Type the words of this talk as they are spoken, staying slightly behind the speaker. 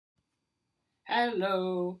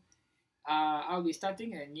Hello. I'll be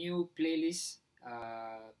starting a new playlist,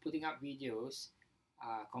 putting up videos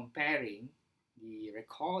comparing the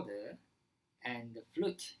recorder and the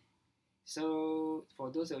flute. So,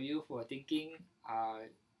 for those of you who are thinking,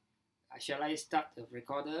 shall I start the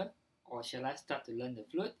recorder or shall I start to learn the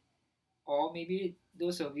flute? Or maybe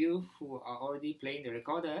those of you who are already playing the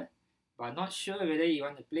recorder but not sure whether you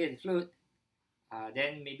want to play the flute,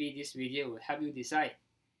 then maybe this video will help you decide.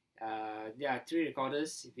 There are three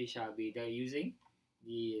recorders which I'll be using.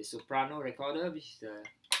 The soprano recorder, which is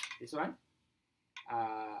this one.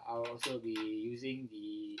 I'll also be using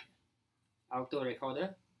the alto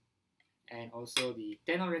recorder and also the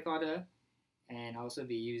tenor recorder, and I'll also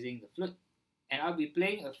be using the flute. And I'll be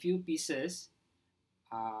playing a few pieces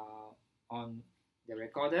on the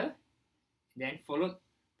recorder, then followed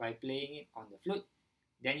by playing it on the flute.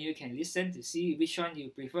 Then you can listen to see which one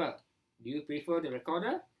you prefer. Do you prefer the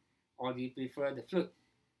recorder or do you prefer the flute?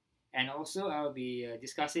 And also I'll be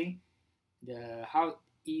discussing how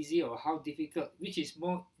easy or how difficult, which is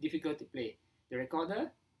more difficult to play, the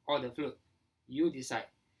recorder or the flute. You decide.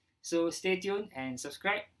 So stay tuned and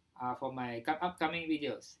subscribe for my upcoming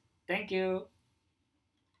videos. Thank you.